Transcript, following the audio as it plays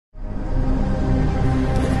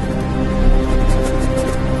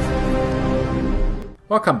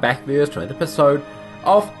Welcome back viewers to another episode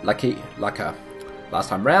of Lucky Lucca. Last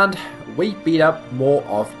time round, we beat up more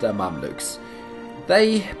of the Mamluks.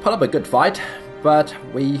 They put up a good fight, but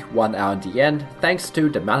we won out in the end thanks to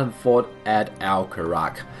the mountain fort at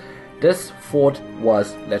Al-Karak. This fort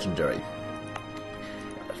was legendary.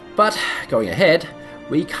 But going ahead,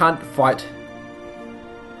 we can't fight.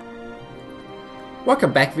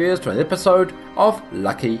 Welcome back viewers to another episode of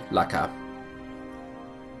Lucky Lucca.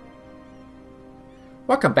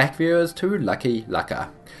 Welcome back viewers to Lucky Lucca.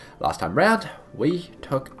 Last time round, we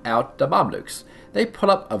took out the Mamluks. They put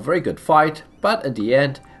up a very good fight, but in the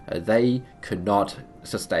end, they could not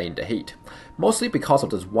sustain the heat. Mostly because of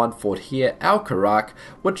this one fort here, Al-Karak,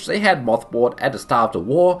 which they had mothballed at the start of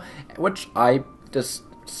the war, which I just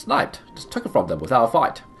sniped, just took it from them without a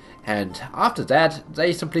fight. And after that,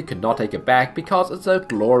 they simply could not take it back because it's a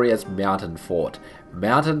glorious mountain fort.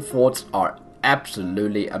 Mountain forts are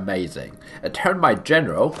absolutely amazing. It turned my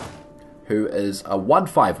general, who is a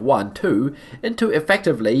 1-5-1-2, into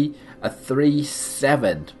effectively a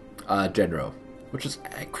 3-7 general, which is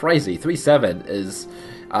crazy. 3-7 is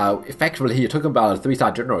effectively, you're talking about a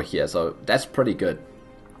 3-star general here, so that's pretty good.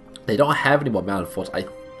 They don't have any more mountain forts, I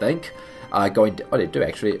think. Oh, they do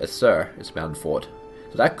actually. Assur is mountain fort.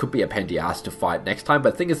 So that could be a pain in the ass to fight next time,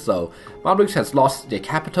 but the thing is though, Mamluks has lost their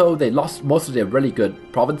capital, they lost most of their really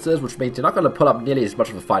good provinces, which means they're not going to put up nearly as much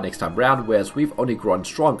of a fight next time round, whereas we've only grown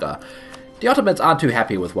stronger. The Ottomans aren't too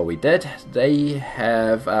happy with what we did. They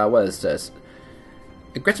have, what is this?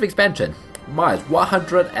 Aggressive expansion. Minus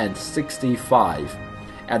 165.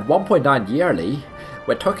 And 1.9 yearly,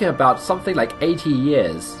 we're talking about something like 80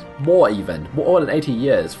 years. More than 80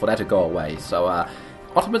 years for that to go away. So,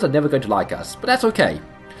 Ottomans are never going to like us, but that's okay,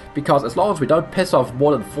 because as long as we don't piss off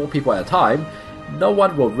more than 4 people at a time, no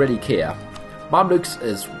one will really care. Mamluks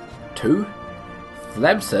is 2,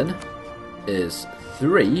 Tlemcen is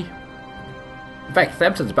 3. In fact,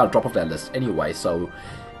 Tlemcen's about to drop off that list anyway, so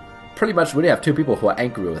pretty much we only have 2 people who are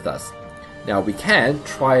angry with us. Now we can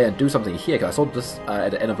try and do something here, because I saw this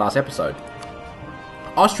at the end of last episode.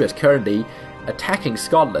 Austria is currently attacking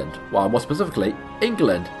Scotland, while more specifically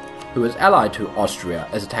England, who is allied to Austria,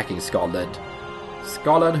 is attacking Scotland.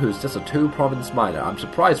 Scotland, who's just a 2-province minor. I'm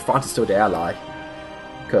surprised France is still the ally,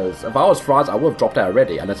 because if I was France, I would have dropped out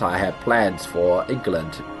already, unless I had plans for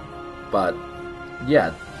England. But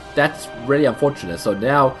yeah, that's really unfortunate. So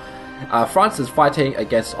now France is fighting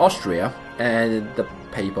against Austria and the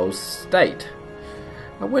Papal State,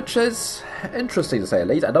 which is interesting to say the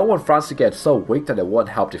least. I don't want France to get so weak that it won't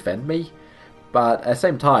help defend me, but at the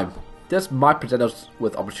same time, this might present us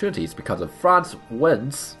with opportunities, because if France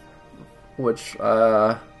wins, which they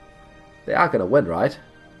are going to win, right?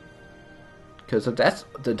 Because if that's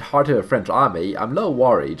the entirety of the French army, I'm a little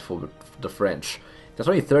worried for the French. There's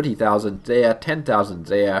only 30,000 there, 10,000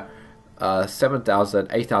 there, 7,000,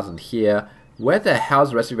 8,000 here. Where the hell's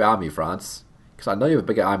the rest of your army, France? Because I know you have a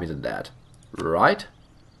bigger army than that, right?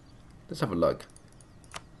 Let's have a look.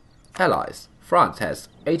 Allies. France has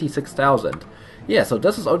 86,000. Yeah, so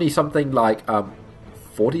this is only something like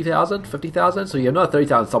 40,000, 50,000. So you have another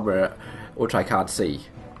 30,000 somewhere, which I can't see.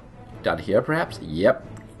 Down here, perhaps? Yep.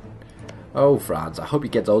 Oh, France, I hope you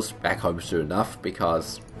get those back home soon enough,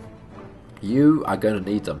 because you are going to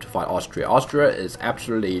need them to fight Austria. Austria is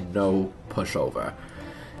absolutely no pushover.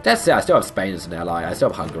 That said, I still have Spain as an ally. I still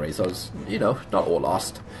have Hungary, so it's, you know, not all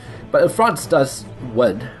lost. But if France does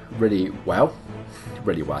win really well,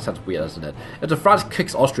 sounds weird, doesn't it? If France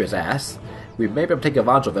kicks Austria's ass, we may be able to take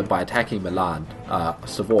advantage of it by attacking Milan,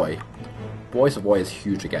 Savoy. Boy, Savoy is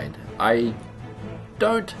huge again. I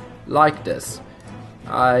don't like this.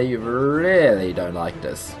 I really don't like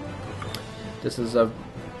this. This is a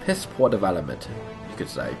piss poor development, you could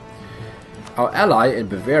say. Our ally in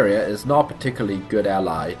Bavaria is not a particularly good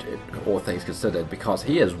ally, all things considered, because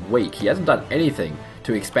he is weak. He hasn't done anything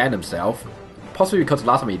to expand himself. Possibly because the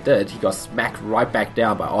last time he did, he got smacked right back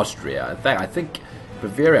down by Austria. In fact, I think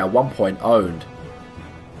Bavaria at one point owned...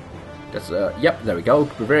 yep, there we go.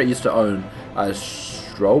 Bavaria used to own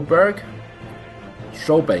Strobing,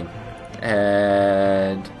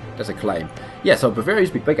 and that's a claim. Yeah, so Bavaria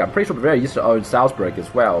used to be bigger. I'm pretty sure Bavaria used to own Salzburg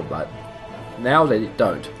as well, but now they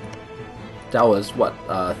don't. That was, what,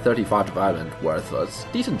 35 development worth. So it's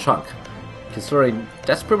a decent chunk, considering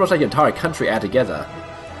that's pretty much like the entire country added together.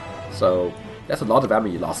 So that's a lot of ammo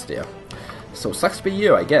you lost there. So sucks to be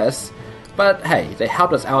you, I guess. But hey, they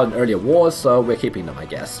helped us out in earlier wars, so we're keeping them, I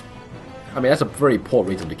guess. I mean, that's a very poor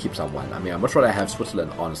reason to keep someone. I mean, I'm much rather have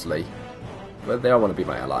Switzerland, honestly. But they don't want to be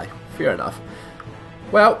my ally. Fair enough.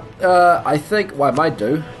 Well, I think what I might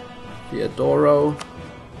do... Theodoro...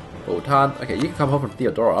 Bhutan. Okay, you can come home from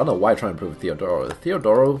Theodoro. I don't know why you're trying to improve Theodoro.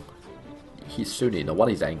 Theodoro, he's Sunni. No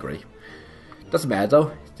wonder he's angry. Doesn't matter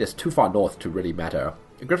though. It's too far north to really matter.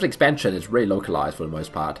 Griff's expansion is really localized for the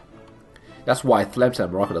most part. That's why Tlemcen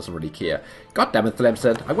and Morocco doesn't really care. God damn it,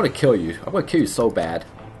 Tlemcen. I'm gonna kill you. I'm gonna kill you so bad.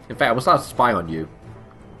 In fact, I'm gonna start spying on you.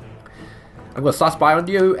 I'm gonna start spying on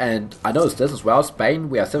you, and I noticed this as well. Spain,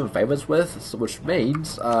 we have 7 favorites with, so which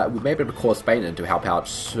means we may be able to call Spain in to help out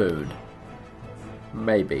soon.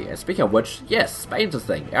 Maybe. And speaking of which, yes, Spain's a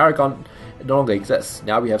thing. Aragon no longer exists.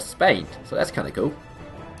 Now we have Spain, so that's kind of cool.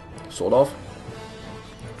 Sort of.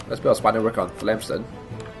 Let's build a spy network on Tlemcen.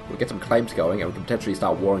 We'll get some claims going, and we can potentially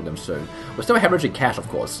start warring them soon. We're still hemorrhaging cash, of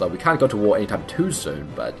course, so we can't go to war anytime too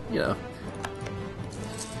soon, but, you know.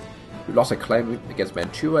 We lost a claim against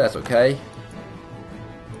Mantua, that's okay.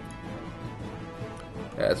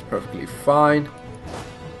 That's perfectly fine.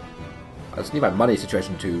 I just need my money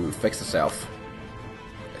situation to fix itself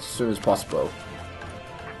as soon as possible.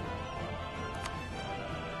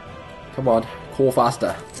 Come on, call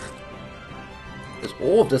faster. Is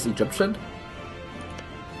all of this Egyptian?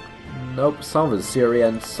 Nope, some of it is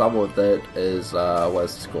Syrian, some of it is, what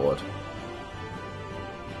is it called?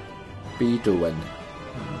 Bedouin.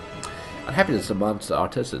 Unhappiness amongst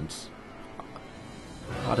artisans.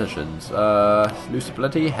 Lose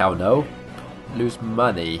ability? Hell no. Lose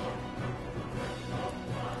money.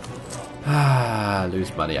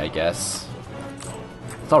 Lose money, I guess.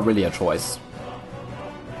 It's not really a choice.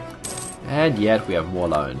 And yet we have more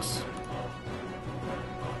loans.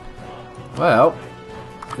 Well,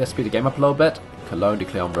 let's speed the game up a little bit. Cologne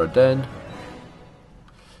declare on Verdun.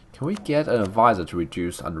 Can we get an advisor to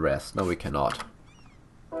reduce unrest? No, we cannot.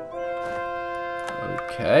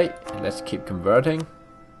 Okay, let's keep converting.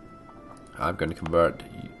 I'm going to convert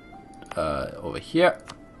over here.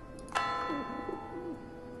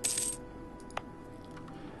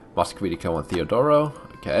 Muscovy declare on Theodoro.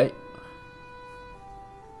 Okay.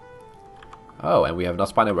 Oh, and we have enough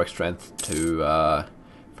spy network strength to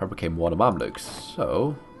fabricate more Mamluks.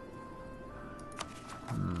 So,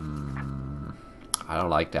 I don't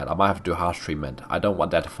like that. I might have to do harsh treatment. I don't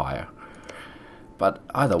want that to fire. But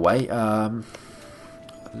either way,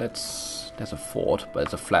 there's a fort, but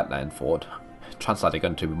it's a flatland fort. Chances are they're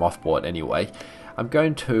going to be mothballed anyway. I'm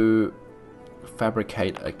going to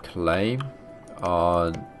fabricate a claim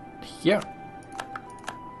on here.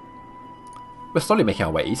 We're slowly making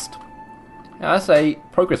our way east. Yeah, I say,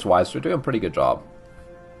 progress-wise, we're doing a pretty good job.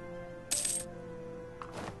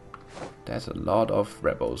 There's a lot of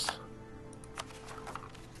rebels.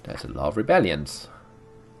 There's a lot of rebellions.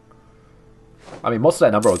 I mean, most of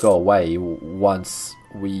that number will go away once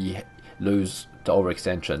we lose the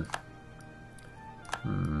overextension.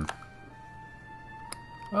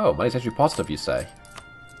 Oh, money's actually positive, you say?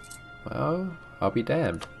 Well, I'll be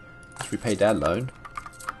damned. Let's repay that loan.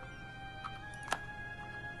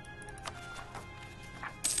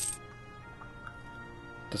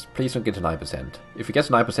 Just please don't get to 9%. If it gets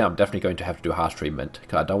to 9%, I'm definitely going to have to do harsh treatment,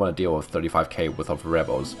 because I don't want to deal with 35k worth of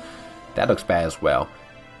rebels. That looks bad as well.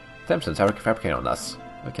 Tlemcen's fabricating on us.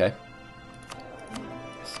 Okay.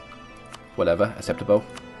 Whatever, acceptable.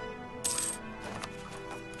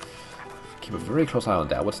 Keep a very close eye on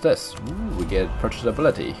that. What's this? Ooh, we get purchase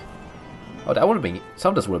ability. Oh, that would have been,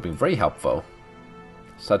 some of this would have been very helpful.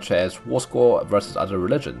 Such as war score versus other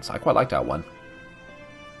religions. I quite like that one.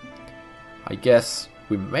 I guess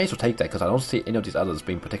we may as well take that because I don't see any of these others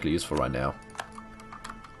being particularly useful right now.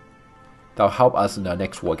 That'll help us in our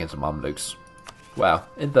next war against the Mamluks. Well,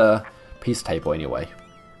 in the peace table anyway.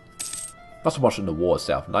 Not so much in the war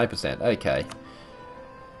itself. 9%. Okay.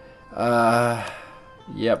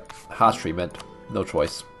 Yep. Harsh treatment. No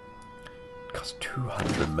choice. Costs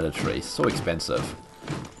 200 military. So expensive.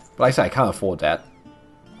 But like I said, I can't afford that.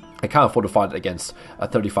 I can't afford to fight against a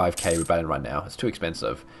 35k rebellion right now. It's too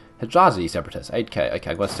expensive. Hijazi separatists. 8k.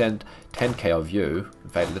 Okay, I'm going to send 10k of you. In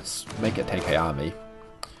fact, let's make a 10k army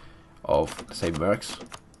of, say, mercs.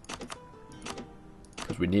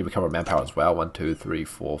 Because we need recovered manpower as well. 1, 2, 3,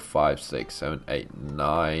 4, 5, 6, 7, 8,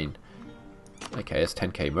 9. Okay, it's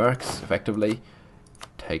 10k mercs, effectively.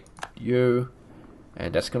 Take you.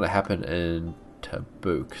 And that's going to happen in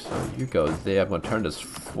Tabuk. So you go there. I'm going to turn this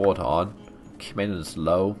fort on. Keep maintenance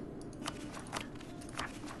low.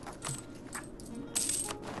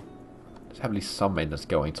 Let's have at least some maintenance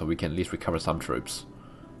going so we can at least recover some troops.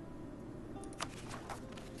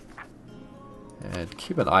 And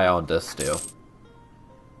keep an eye on this still.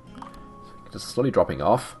 Just slowly dropping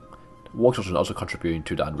off. War children also contributing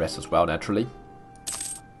to the unrest as well, naturally.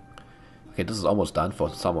 Okay, this is almost done for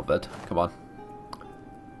some of it. Come on.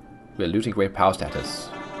 We're losing great power status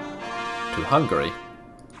to Hungary.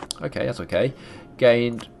 Okay, that's okay.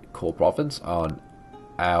 Gained core province on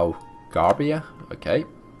Algarbia. Okay.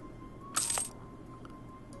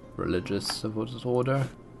 Religious civil disorder.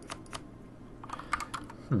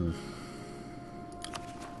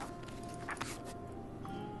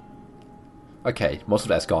 Okay, most of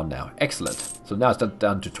that's gone now. Excellent. So now it's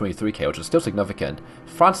down to 23k, which is still significant.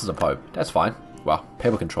 France is a pope. That's fine. Well,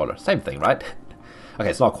 paper controller. Same thing, right? Okay,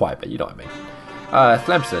 it's not quite, but you know what I mean.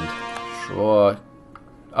 Tlemcen. Sure.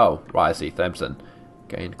 Oh, right, I see. Tlemcen.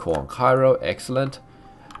 Gained core on Cairo. Excellent.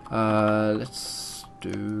 Let's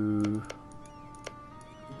do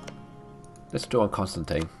on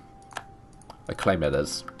Constantine. A claim that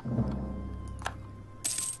is.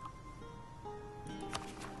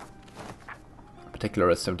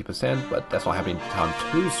 Particular is 70%, but that's not happening time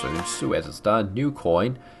too soon. Suez is done. New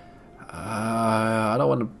coin. I don't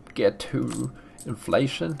want to get too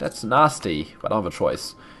inflation. That's nasty, but I don't have a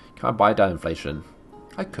choice. Can I buy down inflation?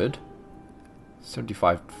 I could.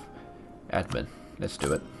 75 admin. Let's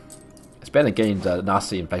do it. It's better against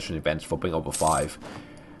nasty inflation events for being over 5.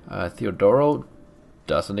 Theodoro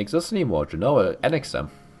doesn't exist anymore. Genoa annexed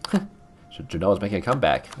them. So Genoa's making a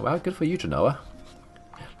comeback. Well, good for you, Genoa.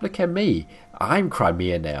 Look at me. I'm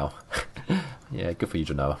Crimea now. Yeah, good for you,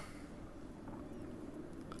 Genoa.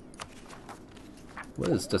 What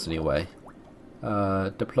is this anyway?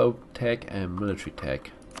 Diplo tech and military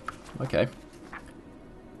tech. Okay.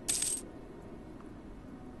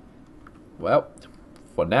 Well,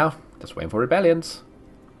 for now, just waiting for rebellions.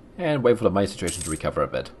 And wait for the money situation to recover a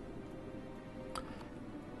bit.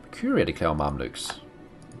 Mercuria declare on Mamluks.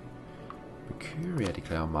 Mercuria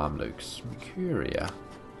declare on Mamluks. Mercuria.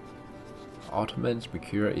 Ottomans,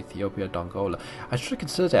 Mercuria, Ethiopia, Dongola. I should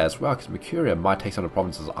consider that as well, because Mercuria might take some of the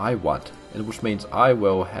provinces I want. And which means I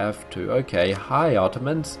will have to... Okay, hi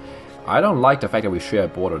Ottomans. I don't like the fact that we share a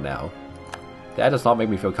border now. That does not make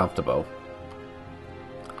me feel comfortable.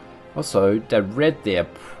 Also, that red there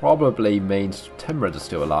probably means Timurids is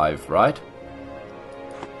still alive, right?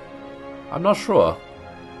 I'm not sure.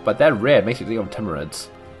 But that red makes you think of Timurids.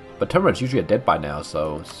 But Timurids usually are dead by now,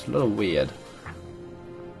 so it's a little weird.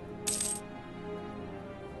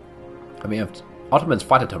 I mean, if Ottomans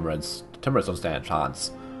fight the Timurids don't stand a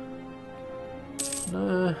chance.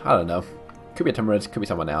 I don't know. Could be a Timurids, could be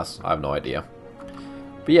someone else. I have no idea.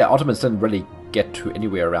 But yeah, Ottomans didn't really get to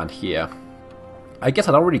anywhere around here. I guess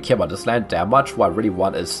I don't really care about this land that much. What I really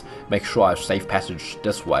want is make sure I have safe passage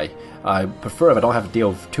this way. I prefer if I don't have to deal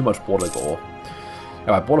with too much border gore. And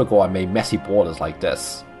by border gore, I mean messy borders like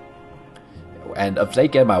this. And if they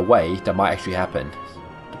get in my way, that might actually happen.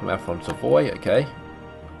 Diplomat from Savoy, okay.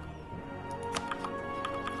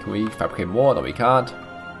 Can we fabricate more? No, we can't.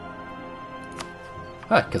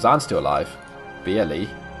 Huh, Kazan's still alive. Barely.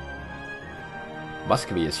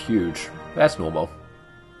 Muscovy is huge. That's normal.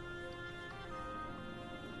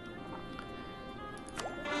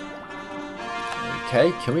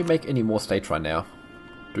 Okay, can we make any more states right now?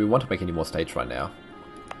 Do we want to make any more states right now?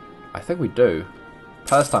 I think we do.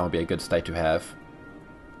 Palestine would be a good state to have.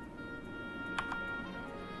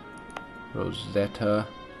 Rosetta.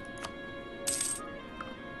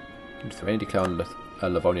 Lithuania declare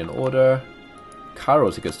on Livonian order. Cairo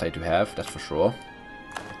is a good state to have, that's for sure.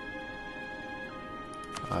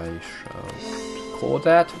 I shall call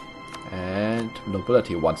that. And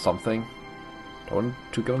nobility wants something. Do I want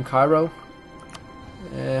to go in Cairo?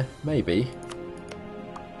 Maybe.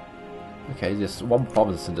 Okay, there's one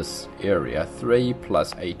province in this area. 3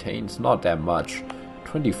 plus 18, it's not that much.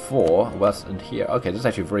 24 was in here. Okay, this is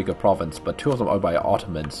actually a very good province, but 2 of them are owned by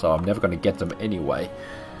Ottomans, so I'm never going to get them anyway.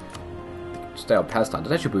 State of Palestine,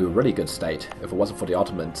 this actually would be a really good state if it wasn't for the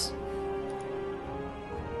Ottomans.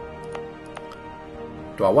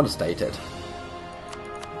 Do I want to state it?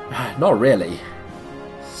 Not really.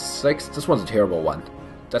 6, this one's a terrible one.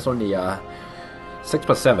 That's only 6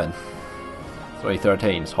 plus 7. It's only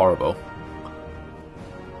 13, it's horrible.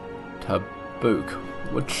 Tabuk,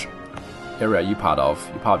 which area are you part of?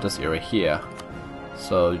 You're part of this area here.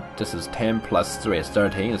 So this is 10 plus 3 is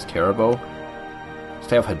 13, it's terrible.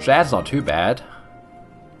 State of Hejaz is not too bad.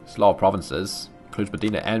 It's a lot of provinces. Includes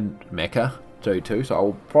Medina and Mecca. 32, so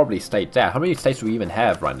I'll probably state that. How many states do we even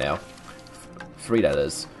have right now? 3 that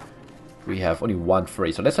is. We have only 1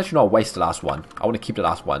 free, so let's actually not waste the last one. I want to keep the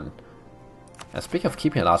last one. And speaking of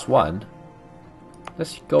keeping the last one,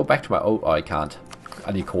 let's go back to my old... Oh, I can't.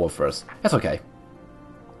 I need core first. That's okay.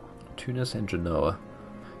 Tunis and Genoa.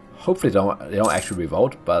 Hopefully they don't actually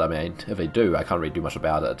revolt, but I mean, if they do, I can't really do much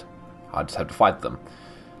about it. I just have to fight them.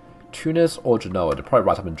 Tunis or Genoa? They'll probably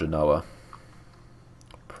rise up in Genoa.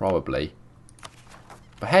 Probably.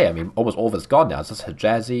 But hey, I mean, almost all of it's gone now. It's just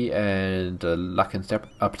Hijazi and Lucky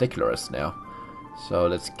Lucca now. So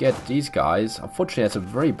let's get these guys. Unfortunately, it's a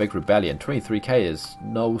very big rebellion. 23k is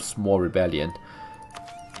no small rebellion.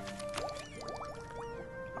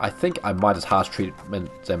 I think I might as harsh treatment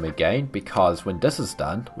them again, because when this is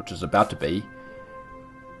done, which is about to be,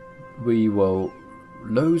 we will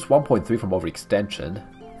lose 1.3 from overextension.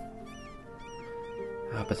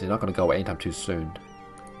 But they're not going to go away anytime too soon.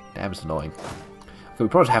 Damn, it's annoying. Okay, we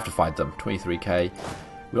probably have to fight them. 23k.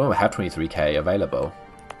 We don't have 23k available.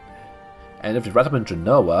 And if it's right up in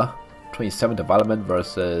Genoa, 27 development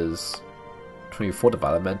versus 24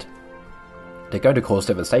 development, they're going to cause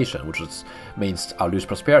devastation, which means I'll lose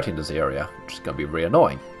prosperity in this area, which is going to be really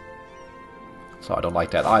annoying. So I don't like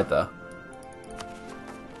that either.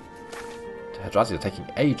 The Hijazi are taking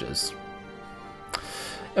ages.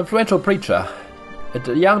 Influential preacher.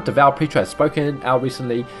 A young devout preacher has spoken out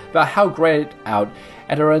recently about how great our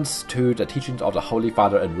adherence to the teachings of the Holy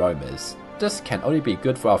Father in Rome is. This can only be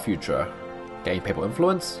good for our future. Gain papal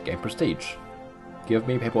influence, gain prestige. Give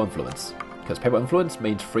me papal influence, because papal influence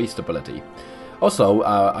means free stability. Also,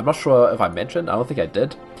 I'm not sure if I mentioned, I don't think I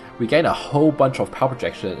did, we gained a whole bunch of power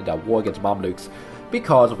projection in that war against Mamluks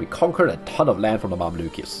because we conquered a ton of land from the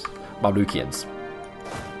Mamlukians.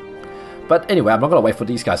 But anyway, I'm not going to wait for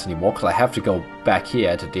these guys anymore, because I have to go back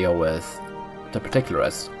here to deal with the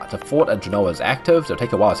particulars. The fort at Genoa is active, so it'll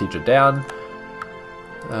take a while to siege it down.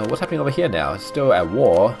 What's happening over here now? It's still at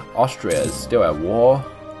war. Austria is still at war.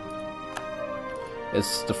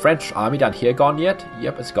 Is the French army down here gone yet?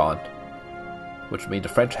 Yep, it's gone. Which means the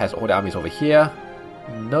French has all the armies over here.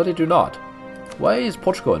 No, they do not. Why is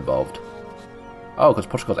Portugal involved? Oh, because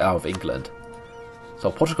Portugal's out of England. So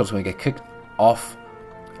Portugal's going to get kicked off,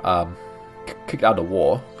 kicked out of the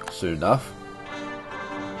war soon enough.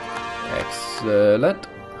 Excellent.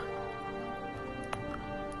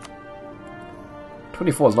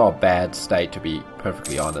 24 is not a bad state, to be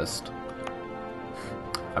perfectly honest.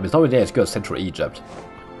 I mean, it's nowhere near as good as Central Egypt.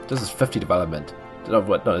 This is 50 development. No,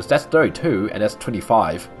 that's 32, and that's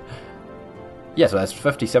 25. Yeah, so that's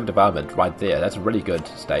 57 development right there. That's a really good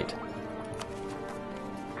state.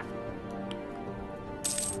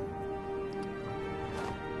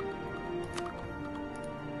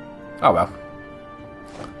 Oh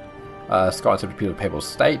well. Scotland's a repeated papal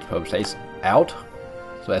state's out.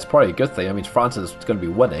 So that's probably a good thing. I mean, France is going to be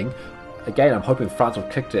winning. Again, I'm hoping France will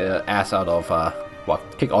kick the ass out of,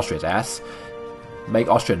 kick Austria's ass. Make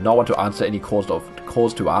Austria not want to answer any calls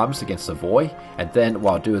to arms against Savoy. And then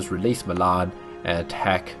what I'll do is release Milan and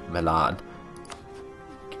attack Milan.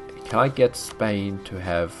 Can I get Spain to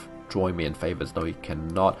have join me in favors? No, he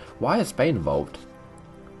cannot. Why is Spain involved?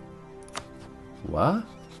 What?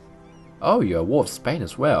 Oh, you're at war with Spain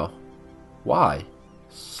as well. Why?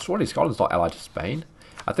 Surely Scotland's not allied to Spain.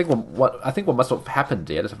 I think what must have happened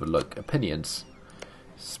there. Let's have a look. Opinions.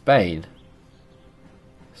 Spain.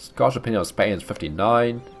 Scottish opinion of Spain is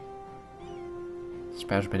 59.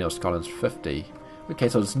 Spanish opinion of Scotland is 50. Okay,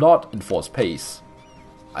 so it's not enforced peace.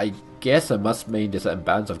 I guess it must mean there's an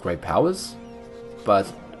imbalance of great powers.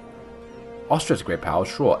 But Austria's a great power,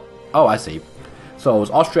 sure. Oh, I see. So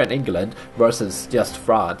it's Austria and England versus just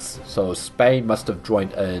France. So Spain must have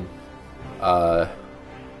joined in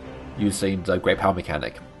using the great power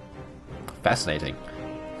mechanic. Fascinating.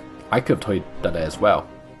 I could have totally done it as well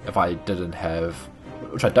if I didn't have,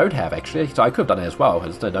 which I don't have actually, so I could have done it as well,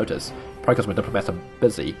 there's no notice. Probably because my diplomats are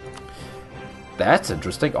busy. That's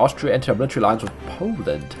interesting. Austria entered a military alliance with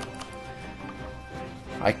Poland.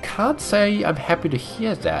 I can't say I'm happy to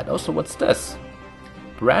hear that. Also, what's this?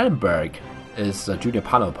 Brandenburg is a junior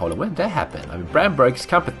partner of Poland. When did that happen? I mean, Brandenburg is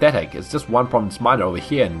kind of pathetic. It's just one province minor over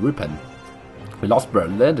here in Rupen. We lost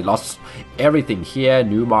Berlin, they lost everything here,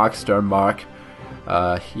 Neumark, Sternmark.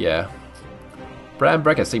 Yeah.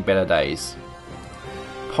 Brandenburg has seen better days.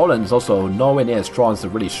 Poland is also nowhere near as strong as it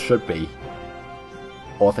really should be,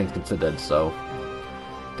 all things considered, so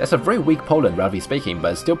that's a very weak Poland, relatively speaking,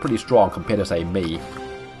 but it's still pretty strong compared to, say, me.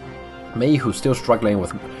 Me, who's still struggling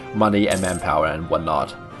with money and manpower and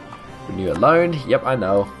whatnot. Renew a loan? Yep, I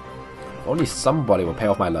know. If only somebody will pay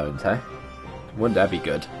off my loans, huh? Wouldn't that be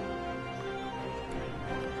good?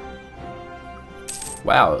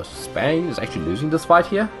 Wow, Spain is actually losing this fight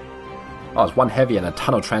here? Oh, it's one heavy and a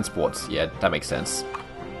ton of transports. Yeah, that makes sense.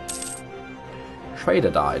 Trader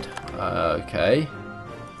died. Okay.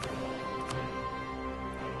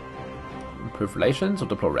 Improve relations or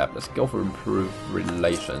deploy rep? Let's go for improve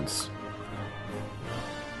relations.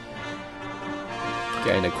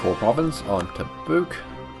 Gain a core province on Tabuk.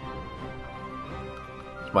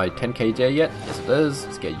 Is my 10k there yet? Yes it is.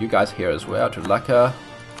 Let's get you guys here as well to Lucca.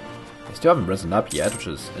 They still haven't risen up yet, which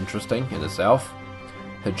is interesting in itself.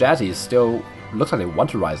 Hijazi still looks like they want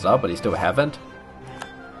to rise up, but they still haven't.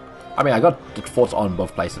 I mean, I got the forts on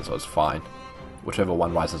both places, so it's fine. Whichever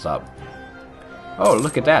one rises up. Oh,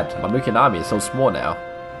 look at that. My Mamelukian army is so small now.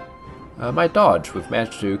 My dodge, we've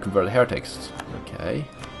managed to convert the heretics. Okay.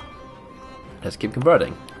 Let's keep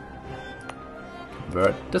converting.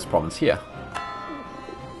 Convert this province here.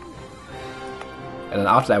 And then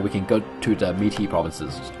after that we can go to the meaty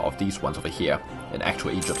provinces of these ones over here, in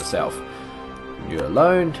actual Egypt itself. You're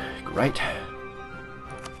alone, great.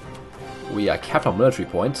 We are capped on military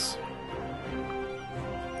points.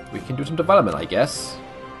 We can do some development, I guess.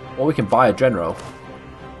 Or we can buy a general.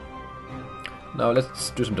 No,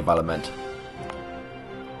 let's do some development.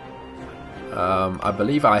 I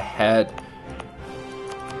believe I had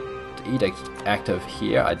the edict active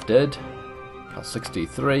here. I did.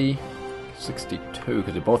 63, 62,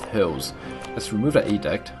 because they're both hills. Let's remove that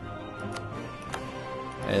edict.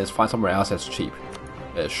 And let's find somewhere else that's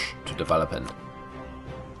cheap-ish to develop in.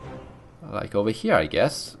 Like over here, I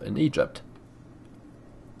guess, in Egypt.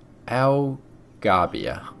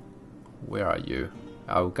 Al-Ghabia. Where are you?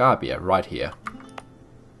 Al-Ghabia, right here.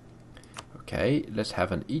 Okay, let's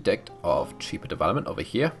have an edict of cheaper development over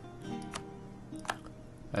here.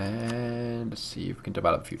 And let's see if we can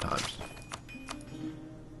develop a few times.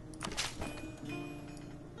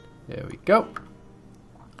 There we go.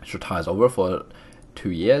 Should tie us over for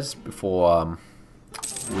 2 years before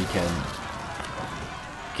we can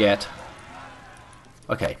get...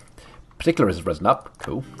 Okay, particular is risen up.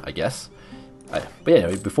 Cool, I guess. But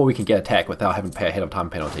anyway, before we can get attacked without having to pay ahead of time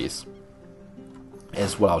penalties,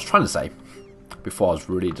 is what I was trying to say before I was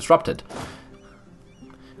really disrupted.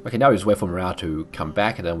 Okay, now we just wait for morale to come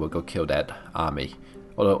back and then we'll go kill that army.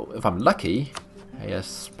 Although, if I'm lucky, hey,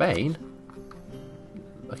 Spain.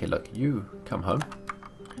 Okay, look, you come home.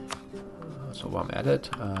 So while I'm at it,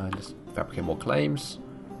 let's fabricate more claims.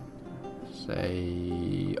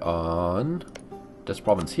 Say on this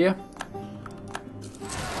province here.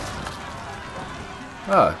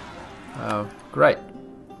 Oh, great.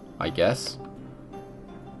 I guess.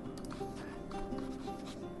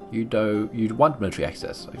 You'd want military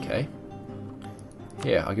access, okay.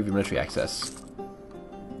 Here, I'll give you military access.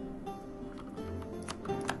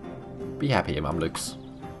 Be happy, Mamluks.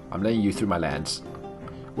 I'm letting you through my lands,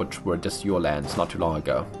 which were just your lands not too long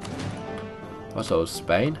ago. Also,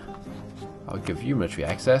 Spain, I'll give you military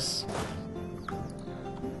access.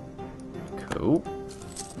 Cool.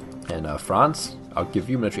 And France, I'll give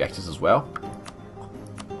you military access as well.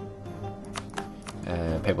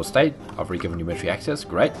 And Papal State, I've already given you military access,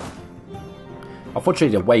 great. Unfortunately,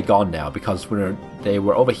 they're way gone now because when they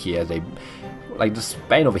were over here, like the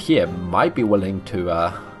Spain over here might be willing to.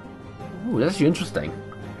 Ooh, that's actually interesting.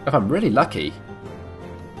 If I'm really lucky.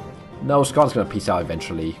 No, Scott's gonna peace out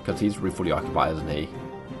eventually because he's really fully occupied, isn't he?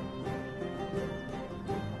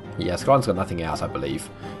 Yeah, Scotland's got nothing else, I believe.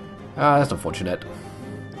 That's unfortunate.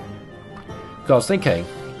 Because I was thinking,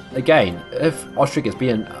 again, if Austria is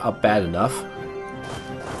being bad enough,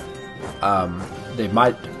 they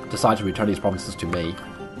might decide to return these provinces to me.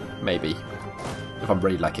 Maybe. If I'm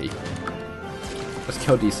really lucky. Let's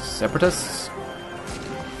kill these separatists.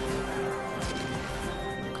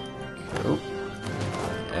 Cool.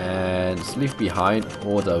 And let's leave behind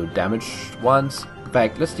all the damaged ones. In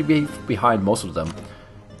fact, let's leave behind most of them.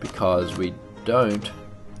 Because we don't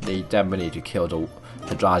need that many to kill the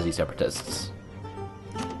Hijazi separatists.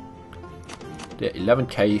 The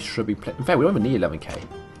 11k should be plenty. In fact, we don't even need 11k.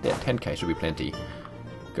 Yeah, 10k should be plenty.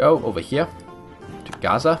 Go over here to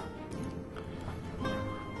Gaza.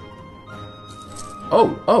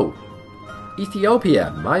 Oh!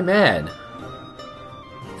 Ethiopia, my man!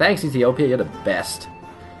 Thanks, Ethiopia, you're the best.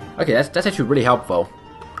 Okay, that's actually really helpful.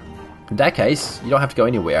 In that case, you don't have to go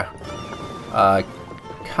anywhere.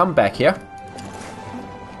 Come back here.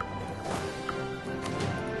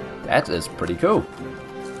 That is pretty cool.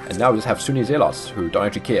 And now we just have Sunni zealots who don't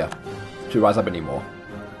actually care to rise up anymore.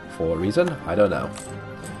 For a reason, I don't know.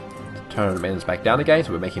 Turn the maintenance back down again,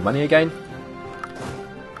 so we're making money again.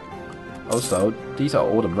 Also, these are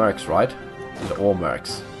all the mercs, right? These are all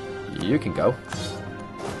mercs. You can go.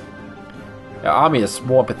 Our army is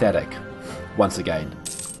more pathetic. Once again.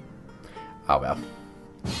 Oh well.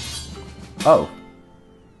 Oh,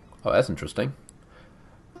 that's interesting.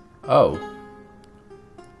 Oh.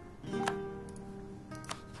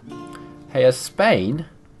 Hey, Spain?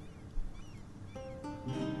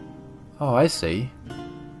 Oh, I see.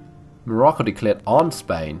 Morocco declared on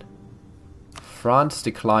Spain. France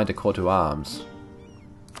declined the call to arms.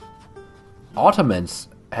 Ottomans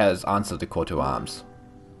has answered the call to arms.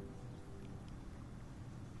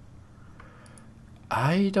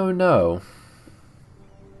 I don't know.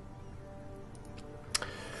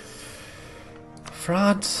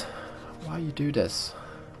 France, why you do this?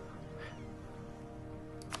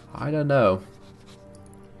 I don't know.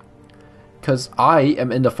 Because I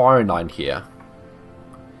am in the firing line here.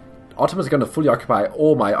 Ottomans are going to fully occupy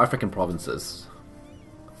all my African provinces.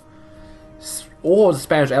 All the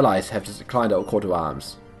Spanish allies have just declined their call to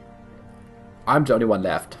arms. I'm the only one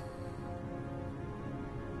left.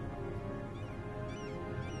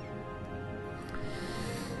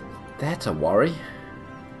 That's a worry.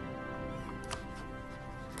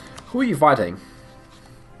 Who are you fighting?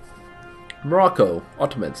 Morocco,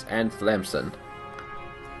 Ottomans, and Tlemcen.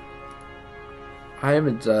 I don't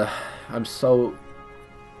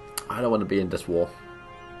want to be in this war.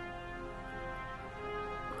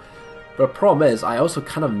 But the problem is, I also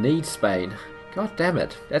kind of need Spain. God damn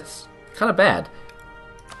it, that's kind of bad.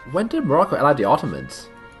 When did Morocco ally the Ottomans?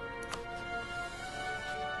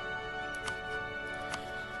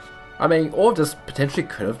 I mean, all of this potentially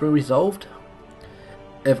could have been resolved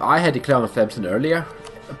if I had declared on Tlemcen earlier,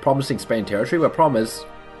 promising Spain territory. But the problem is,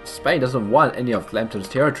 Spain doesn't want any of Tlemcen's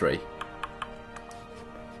territory.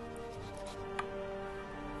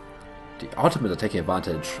 The Ottomans are taking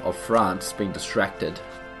advantage of France being distracted.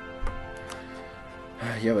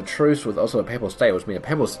 You have a truce with also a Papal State, which means a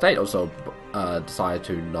Papal State also decided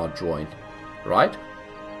to not join, right?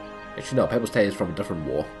 Actually, no, Papal State is from a different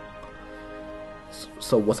war.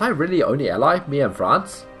 So was I really the only ally, me and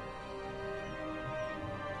France?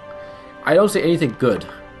 I don't see anything good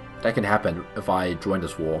that can happen if I join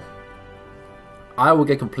this war. I will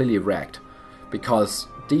get completely wrecked because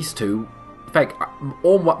these two, in fact,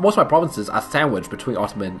 most of my provinces are sandwiched between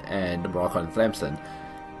Ottoman and Morocco and Tlemcen.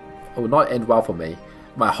 It will not end well for me.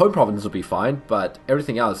 My home province will be fine, but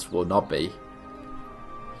everything else will not be.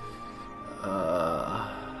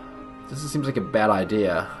 This seems like a bad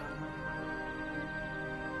idea.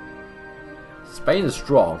 Spain is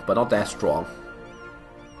strong, but not that strong.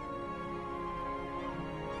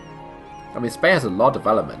 I mean, Spain has a lot of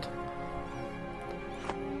development,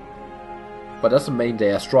 but doesn't mean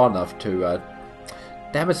they are strong enough to...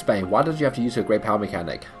 Damn it, Spain, why did you have to use your great power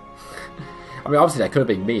mechanic? I mean, obviously that could have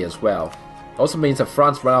been me as well. It also means that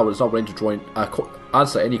France right now is not willing to join,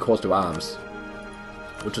 answer any calls to arms,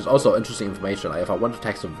 which is also interesting information. Like, if I want to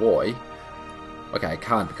tax Savoy, okay, I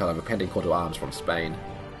can't because I have a pending call to arms from Spain.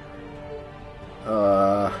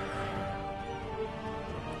 But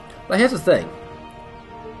here's the thing.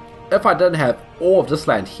 If I didn't have all of this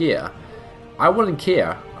land here, I wouldn't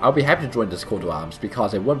care. I'll be happy to join this call to arms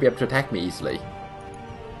because they won't be able to attack me easily.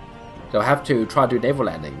 They'll have to try to do naval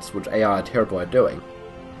landings, which AI are terrible at doing.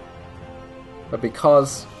 But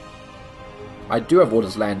because I do have all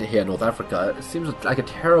this land here in North Africa, it seems like a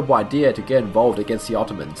terrible idea to get involved against the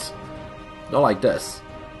Ottomans. Not like this.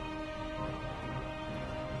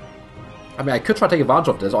 I mean, I could try to take advantage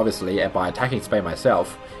of this, obviously, by attacking Spain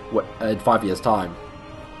myself in 5 years' time.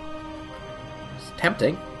 It's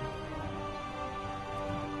tempting.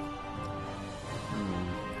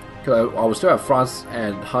 Because I will still have France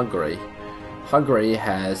and Hungary. Hungary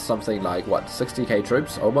has something like, what, 60k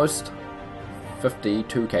troops, almost?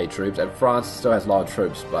 52k troops, and France still has a lot of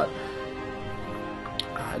troops, but...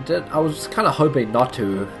 I was kind of hoping not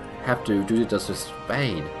to have to do this with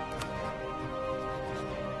Spain.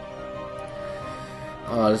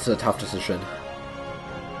 Oh, this is a tough decision.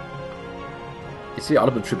 You see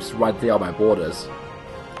Ottoman troops right there on my borders.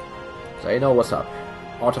 So you know what's up.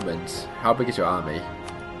 Ottomans, how big is your army?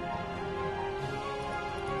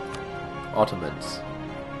 Ottomans.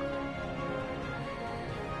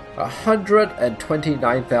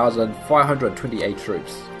 129,528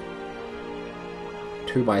 troops.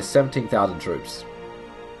 To my 17,000 troops.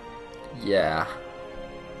 Yeah.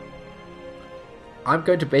 I'm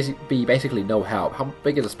going to be basically no help. How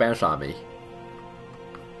big is the Spanish army?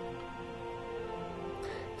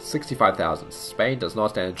 65,000. Spain does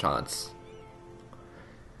not stand a chance.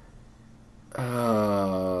 If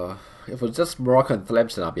it was just Morocco and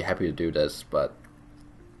Tlemcen, I'd be happy to do this, but...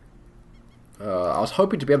 I was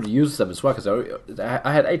hoping to be able to use them as well, because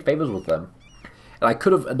I had 8 favors with them. And I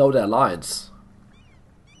could have annulled their alliance.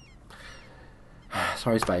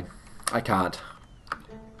 Sorry, Spain. I can't.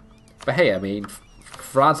 But hey, I mean...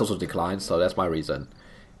 France also declined, so that's my reason.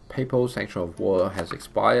 Papal sanction of war has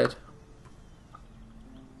expired.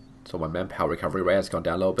 So my manpower recovery rate has gone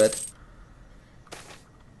down a little bit.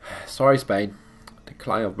 Sorry, Spain.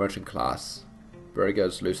 Decline of merchant class.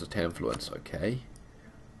 Burghers loses 10 influence. Okay.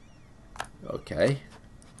 Okay.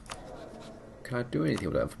 Can I do anything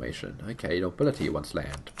with that information? Okay, nobility wants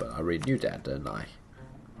land, but I already knew that, didn't I?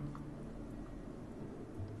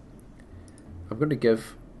 I'm going to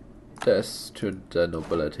give this to the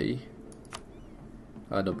nobility.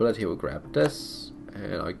 Nobility will grab this,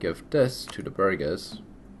 and I'll give this to the burghers.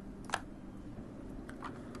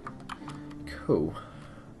 Cool.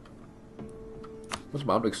 What's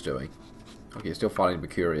Malmrick's doing? Okay, he's still fighting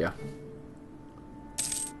Mercuria.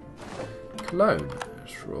 Cologne.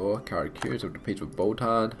 Sure. Caracus of the peace with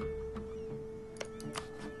Botan.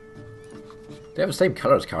 They have the same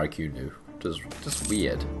color as Karakunu, which is just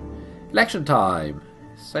weird. Election time!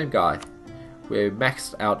 Same guy. We're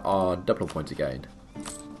maxed out on double points again.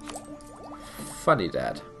 Funny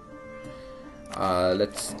that.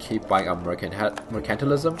 Let's keep buying our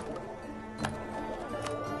mercantilism.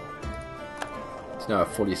 It's now at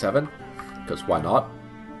 47, because why not?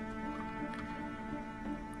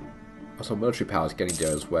 Also, military power is getting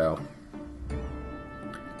there as well.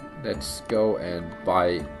 Let's go and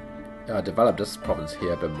buy, develop this province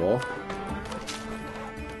here a bit more.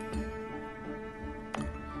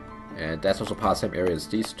 And that's also part of the same area as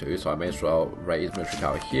these two, so I may as well raise military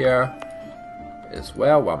power here as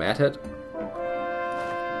well while I'm at it.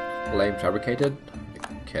 Flame fabricated.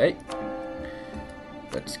 Okay.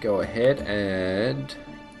 Let's go ahead and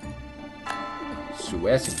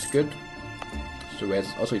Suez seems good. Suez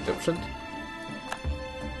is also Egyptian.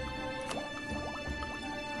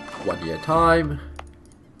 1 year time.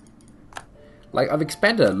 Like, I've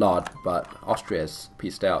expanded a lot, but Austria has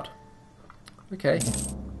pieced out. Okay.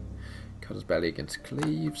 Comes badly against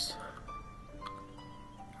Cleves.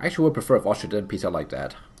 I actually would prefer if Austria didn't piece out like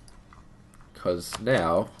that. Because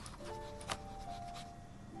now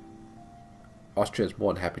Austria is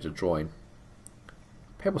more than happy to join.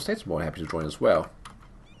 Papal States are more than happy to join as well.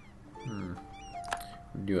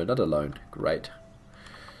 Renew another loan. Great.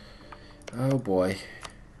 Oh boy.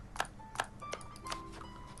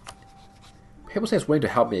 Papal States willing to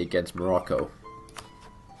help me against Morocco.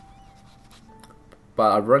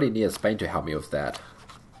 But I really need Spain to help me with that.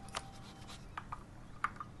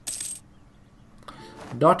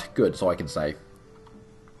 Not good, so I can say.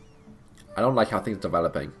 I don't like how things are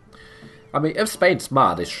developing. I mean, if Spain's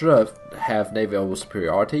smart, they should have naval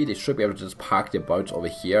superiority. They should be able to just park their boats over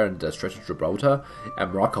here in the Strait of Gibraltar,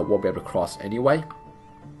 and Morocco won't be able to cross anyway.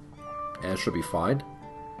 And it should be fine.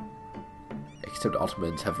 Except the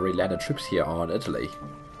Ottomans have already landed troops here on Italy.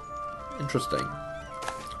 Interesting.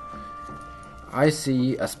 I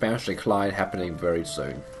see a Spanish decline happening very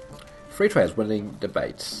soon. Free trade is winning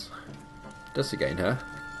debates. This again, huh?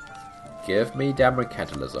 Give me damn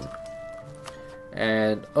mercantilism.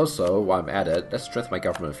 And also, while I'm at it, let's strengthen my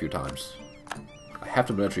government a few times. I have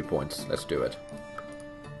the military points. Let's do it.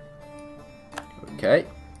 Okay.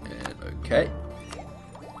 And okay.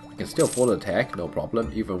 I can still forward attack, no problem,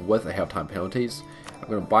 even with the help time penalties. I'm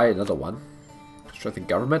going to buy another one. Strengthen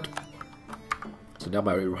government. So now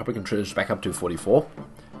my Republican tradition is back up to 44.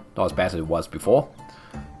 Not as bad as it was before.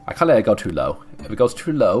 I can't let it go too low. If it goes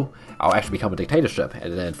too low, I'll actually become a dictatorship.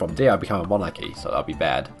 And then from there, I'll become a monarchy. So that'll be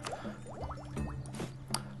bad.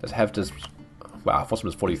 Let's have this. Wow, Fossil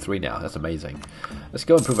is 43 now. That's amazing. Let's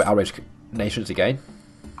go improve our outraged nations again.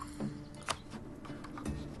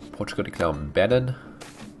 Portugal declare Benin.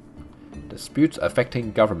 Disputes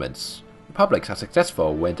affecting governments. Republics are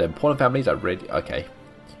successful when the important families are ready. Okay.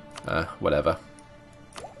 Whatever.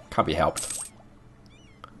 Can't be helped.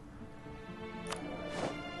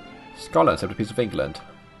 Scotland accepted a piece of England.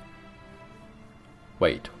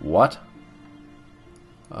 Wait, what?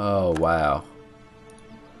 Oh, wow.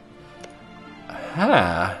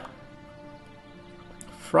 Huh.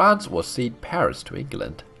 France will cede Paris to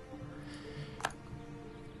England.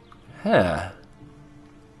 Huh.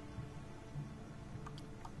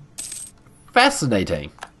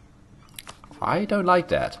 Fascinating. I don't like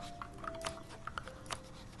that.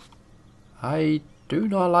 I do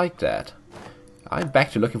not like that. I'm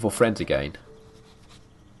back to looking for friends again.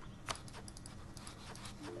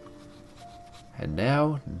 And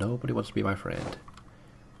now, nobody wants to be my friend.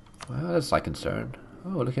 Well, that's my concern.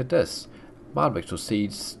 Oh, look at this. Malmrick to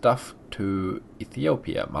cede stuff to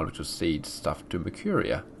Ethiopia. Malmrick to cede stuff to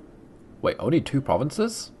Mercuria. Wait, only 2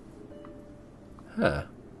 provinces? Huh.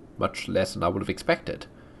 Much less than I would have expected.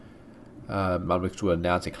 Malmrick to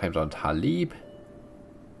announce it claims on Talib.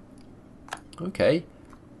 Okay.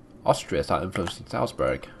 Austria start influencing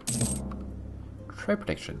Salzburg. Trade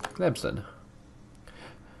protection. Clemson.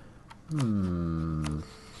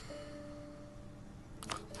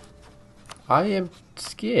 I am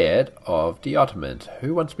scared of the Ottomans.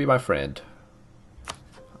 Who wants to be my friend?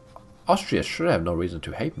 Austria should have no reason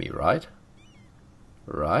to hate me, right?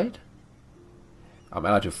 Right? I'm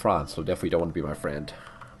allied to France, so therefore you don't want to be my friend.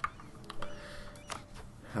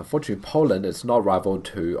 Unfortunately, Poland is not rival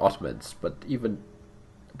to Ottomans, but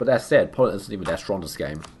that said, Poland isn't even that strong this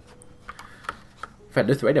game. In fact,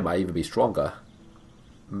 Lithuania might even be stronger.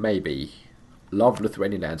 Maybe. A lot of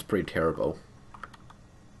Lithuanian land's pretty terrible.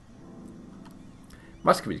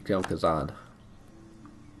 Muscovy killed Kazan.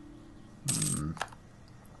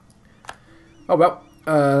 Oh well,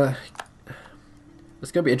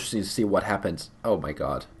 it's gonna be interesting to see what happens. Oh my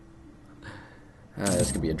god.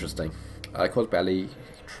 It's gonna be interesting. Cause Belly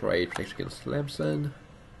trade protection against Lamson.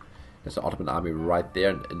 There's an Ottoman army right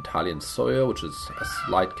there in Italian soil, which is a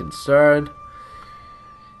slight concern.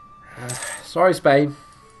 Sorry, Spain.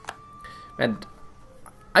 And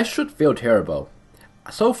I should feel terrible.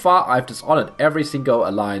 So far, I've dishonored every single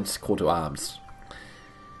alliance call to arms.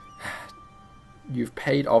 You've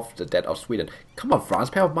paid off the debt of Sweden. Come on, France,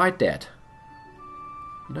 pay off my debt.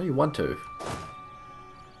 You know you want to.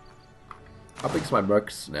 How big is my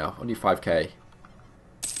mercs now? Only 5k.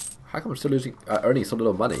 How come I'm still earning so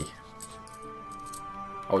little money?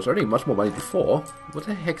 I was earning much more money before. What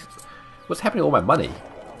the heck? What's happening to all my money?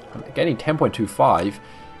 I'm getting 10.25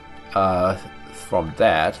 from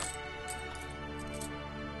that.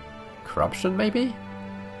 Corruption, maybe?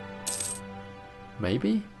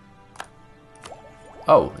 Maybe?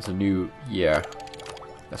 Oh, it's a new year.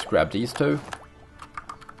 Let's grab these two.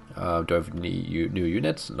 Do I have any new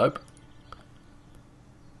units? Nope.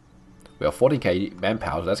 We have 14k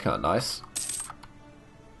manpower, that's kind of nice.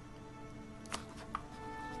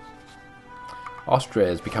 Austria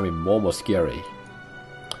is becoming more and more scary.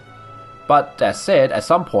 But that said, at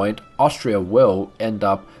some point, Austria will end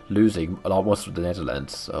up losing most of the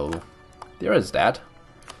Netherlands, so there is that.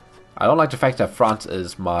 I don't like the fact that France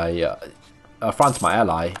is my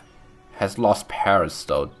ally, has lost Paris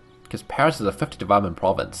though, because Paris is a 50 development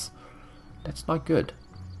province. That's not good.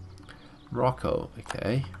 Morocco,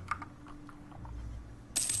 okay.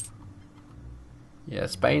 Yeah,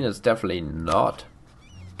 Spain is definitely not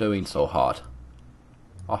doing so hot.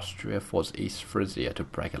 Austria forced East Frisia to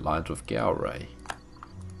break alliance with Galway.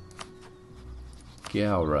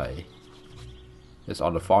 Galway is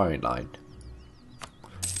on the firing line.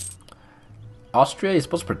 Austria is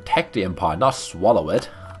supposed to protect the empire, not swallow it.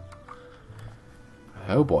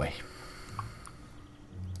 Oh boy.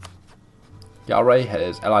 Galway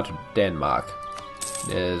is allied to Denmark.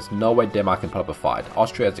 There's no way Denmark can put up a fight.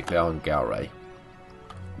 Austria is declared on Galway.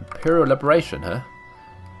 Imperial liberation, huh?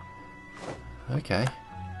 Okay.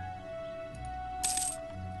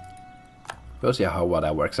 We'll see how well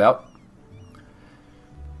that works out.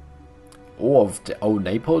 All of the old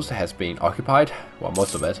Naples has been occupied. Well,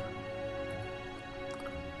 most of it.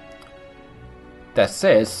 That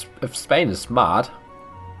says, if Spain is smart,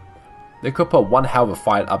 they could put one hell of a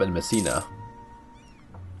fight up in Messina.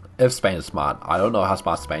 If Spain is smart. I don't know how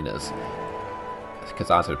smart Spain is.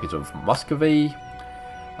 Because I a piece of Muscovy,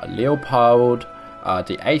 Leopold,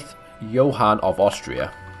 the 8th Johann of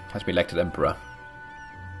Austria has been elected emperor.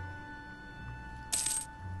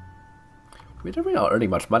 We're really not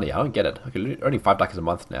earning much money. I don't get it. Okay, earning $5 a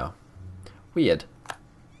month now. Weird.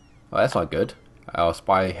 Oh, that's not good. Our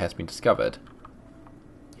spy has been discovered.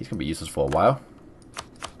 He's going to be useless for a while.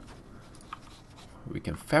 We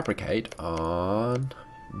can fabricate on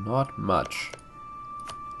not much.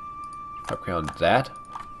 Fabricate on that.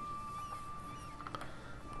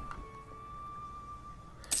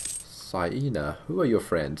 Siena, who are your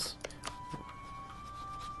friends?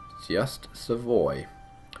 Just Savoy.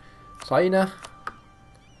 Siena,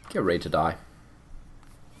 get ready to die.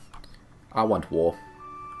 I want war.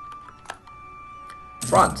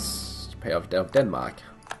 France, pay off debt of Denmark.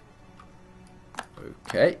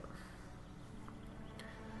 Okay.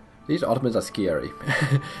 These Ottomans are scary.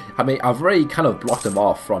 I mean, I've already kind of blocked them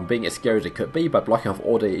off from being as scary as they could be by blocking off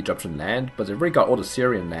all the Egyptian land, but they've already got all the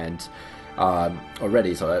Syrian land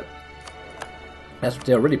already, so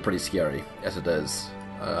they're really pretty scary as it is.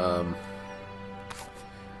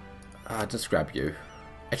 Just grab you.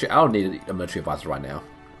 Actually, I don't need a military advisor right now.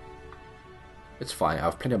 It's fine, I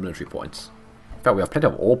have plenty of military points. In fact, we have plenty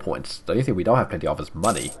of all points. The only thing we don't have plenty of is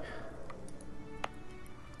money.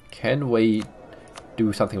 Can we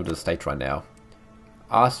do something with the state right now?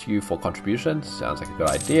 Ask you for contributions. Sounds like a good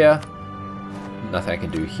idea. Nothing I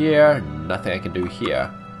can do here. Nothing I can do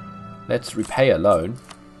here. Let's repay a loan.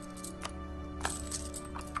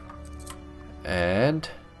 And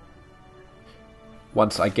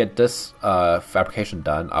once I get this fabrication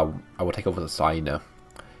done, I will take over the Siena.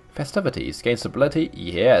 Festivities. Gain stability?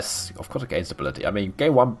 Yes, of course I gain stability. I mean,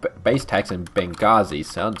 gain 1 base tax in Benghazi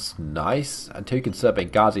sounds nice, until you consider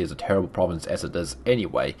Benghazi as a terrible province as it is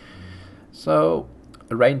anyway. So,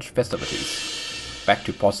 arrange festivities. Back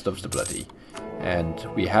to positive stability. And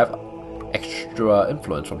we have extra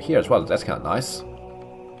influence from here as well. That's kind of nice.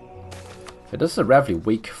 But this is a relatively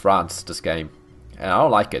weak France, this game. And I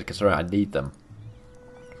don't like it, considering I need them.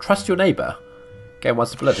 Trust your neighbor. Gain 1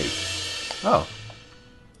 stability. Oh.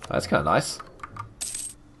 That's kind of nice.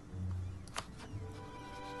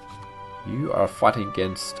 You are fighting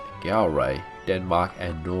against Galway, Denmark,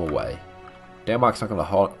 and Norway. Denmark's not going to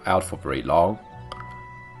hold out for very long.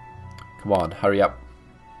 Come on, hurry up.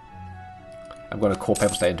 I'm going to call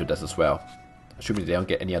Pepper State into this as well. Assuming they don't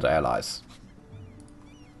get any other allies.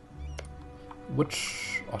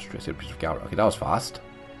 Which Austria said piece of Galway? Okay, that was fast.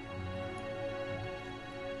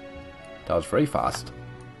 That was very fast.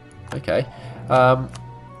 Okay.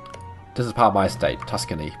 This is part of my state,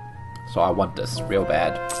 Tuscany. So I want this real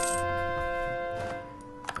bad.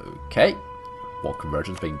 Okay. More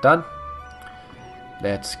conversions being done.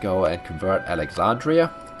 Let's go and convert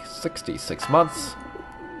Alexandria. 66 months.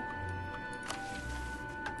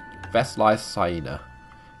 Vassalize Siena.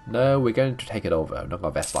 No, we're going to take it over. I'm not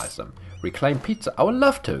going to vassalize them. Reclaim Pizza. I would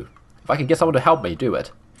love to. If I can get someone to help me do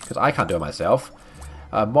it. Because I can't do it myself.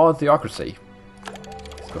 Modern Theocracy.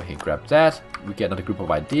 Let's go ahead and grab that. We get another group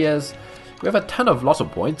of ideas. We have a ton of lots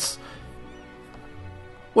of points.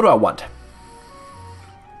 What do I want?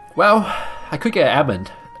 Well, I could get an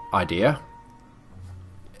almond idea.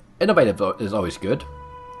 Innovative is always good.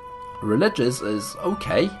 Religious is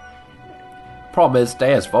okay. Problem is,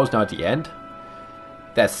 Deja's votes now at the end.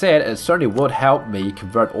 That said, it certainly would help me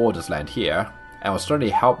convert all this land here, and will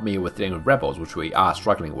certainly help me with dealing with rebels, which we are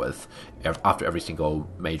struggling with after every single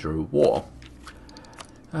major war.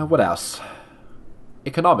 What else?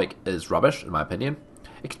 Economic is rubbish, in my opinion.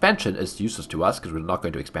 Expansion is useless to us, because we're not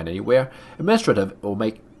going to expand anywhere. Administrative will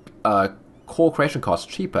make core creation costs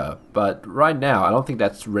cheaper, but right now, I don't think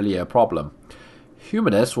that's really a problem.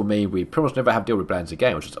 Humanist will mean we pretty much never have to deal with plans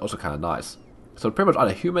again, which is also kind of nice. So pretty much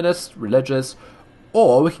either humanist, religious,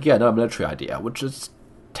 or we can get another military idea, which is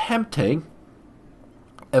tempting,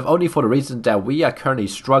 if only for the reason that we are currently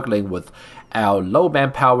struggling with our low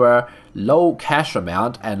manpower, low cash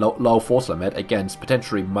amount, and low force limit against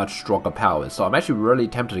potentially much stronger powers. So I'm actually really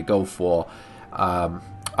tempted to go for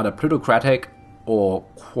either plutocratic or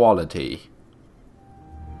quality.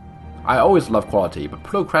 I always love quality, but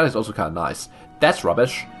plutocratic is also kind of nice. That's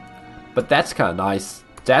rubbish, but that's kind of nice.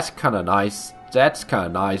 That's kind of nice. That's kind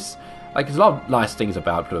of nice. Like, there's a lot of nice things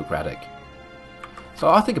about plutocratic. So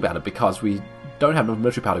I'll think about it because we don't have enough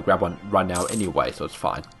military power to grab one right now anyway, so it's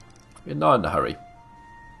fine. We're not in a hurry.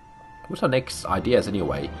 What's our next ideas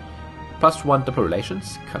anyway? +1 diplomatic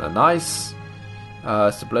relations, kind of nice.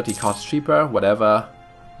 Stability costs cheaper, whatever.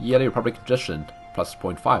 Yearly Republic tradition,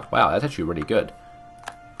 +0.5. Wow, that's actually really good.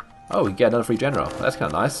 Oh, we get another free general. That's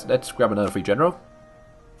kind of nice. Let's grab another free general.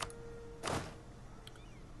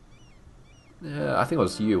 Yeah, I think it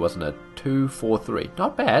was you, wasn't it? 2, 4, 3.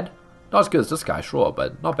 Not bad. Not as good as this guy, sure,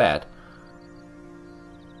 but not bad.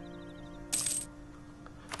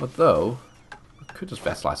 Although, I could just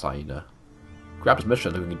vassalize Siena. Grab his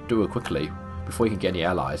mission and we can do it quickly before he can get any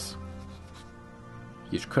allies.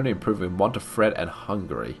 He's currently improving Montefred and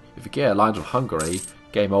Hungary. If you get alliance with Hungary,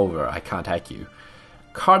 game over. I can't hack you.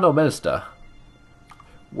 Cardinal Minister.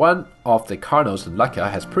 One of the cardinals in Lucca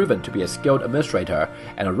has proven to be a skilled administrator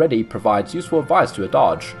and already provides useful advice to a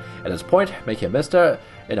Doge. At this point, making a minister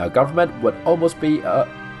in our government would almost be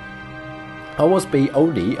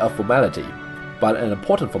only a formality, but an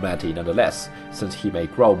important formality nonetheless, since he may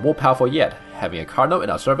grow more powerful yet. Having a cardinal in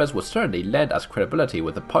our service would certainly lend us credibility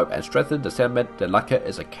with the Pope and strengthen the sentiment that Lucca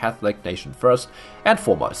is a Catholic nation first and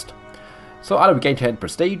foremost. So either we gain 10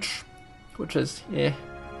 prestige, which is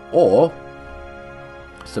or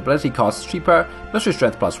stability costs cheaper, military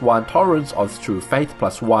strength +1, tolerance of true faith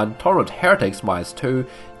 +1, tolerant heretics -2,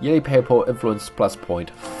 yearly papal influence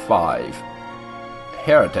 +0.5.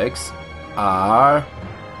 Heretics are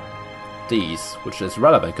these, which is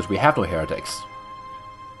relevant because we have no heretics.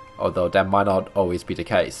 Although that might not always be the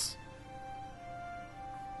case.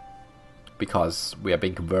 Because we are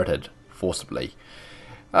being converted forcibly.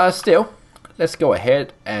 Still, let's go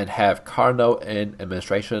ahead and have Cardinal in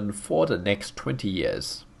administration for the next 20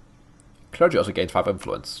 years. Clergy also gains 5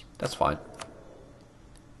 influence. That's fine.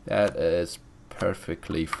 That is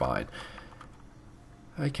perfectly fine.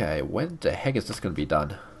 Okay, when the heck is this going to be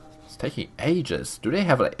done? It's taking ages. Do they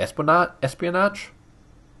have like espionage?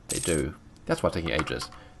 They do. That's why it's taking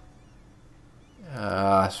ages.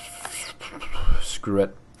 Screw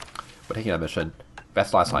it. We're taking that mission.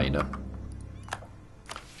 Vassalize Hyena.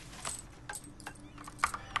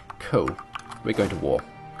 Cool. We're going to war.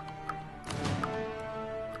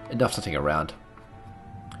 Enough sitting around.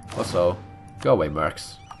 Also, go away,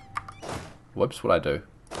 mercs. Whoops, what'd I do?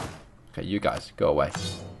 Okay, you guys, go away.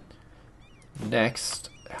 Next,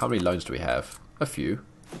 how many loans do we have? A few.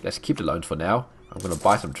 Let's keep the loans for now. I'm going to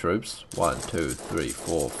buy some troops. 1, 2, 3,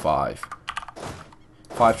 4, 5.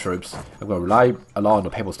 5 troops. I'm going to rely on the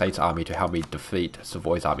Papal States army to help me defeat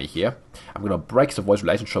Savoy's army here. I'm going to break Savoy's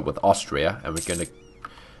relationship with Austria, and we're going to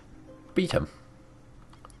beat him.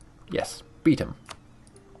 Yes, beat him.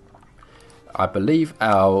 I believe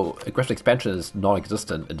our aggressive expansion is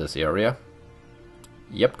non-existent in this area.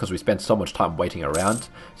 Yep, because we spent so much time waiting around.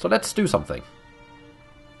 So let's do something.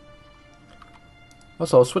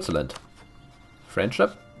 Also, Switzerland.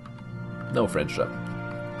 Friendship? No friendship.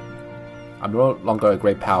 I'm no longer a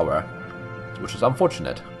great power, which is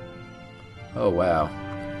unfortunate. Oh wow.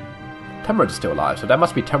 Temperance is still alive, so that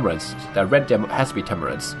must be Temperance. That red gem has to be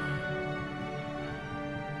Temperance.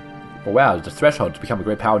 But wow, the threshold to become a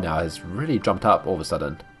great power now has really jumped up all of a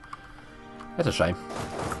sudden. That's a shame.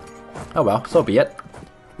 Oh well, so be it.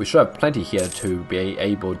 We should have plenty here to be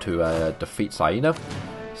able to defeat Saina.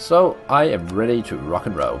 So I am ready to rock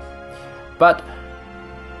and roll. But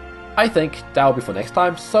I think that'll be for next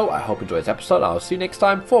time. So I hope you enjoyed this episode. I'll see you next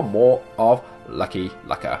time for more of Lucky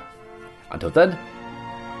Lucca. Until then,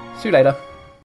 see you later.